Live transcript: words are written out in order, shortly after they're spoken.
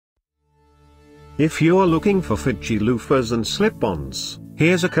If you're looking for Fidji Loufers and Slip-Ons,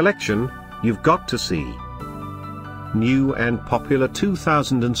 here's a collection you've got to see. New and popular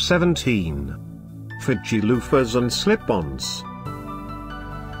 2017 Fidji Loufers and Slip-Ons.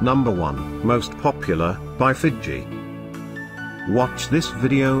 Number 1, Most Popular, by Fidji. Watch this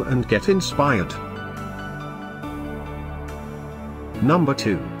video and get inspired. Number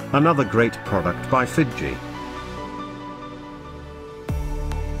 2, another great product by Fidji.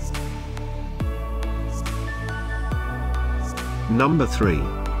 Number 3.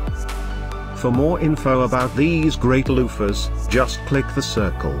 For more info about these great loafers, just click the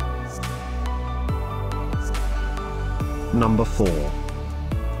circle. Number 4.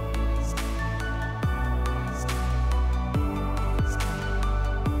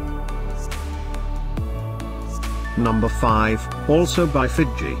 Number 5, also by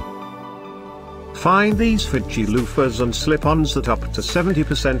Fidji. Find these Fidji Loufers and Slip-Ons at up to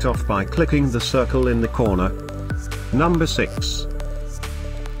 70% off by clicking the circle in the corner. Number 6.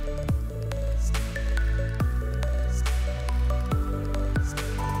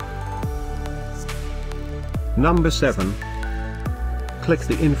 Number 7. Click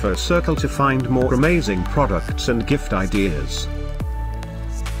the info circle to find more amazing products and gift ideas.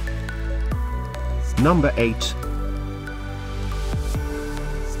 Number 8.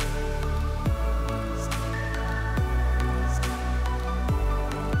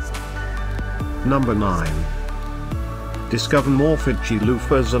 Number 9. Discover more Fidji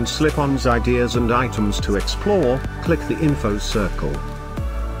Loufers and Slip-Ons ideas and items to explore, click the info circle.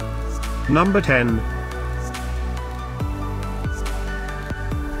 Number 10.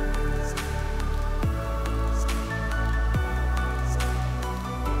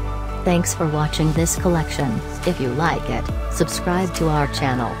 Thanks for watching this collection. If you like it, subscribe to our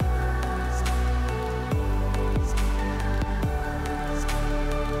channel.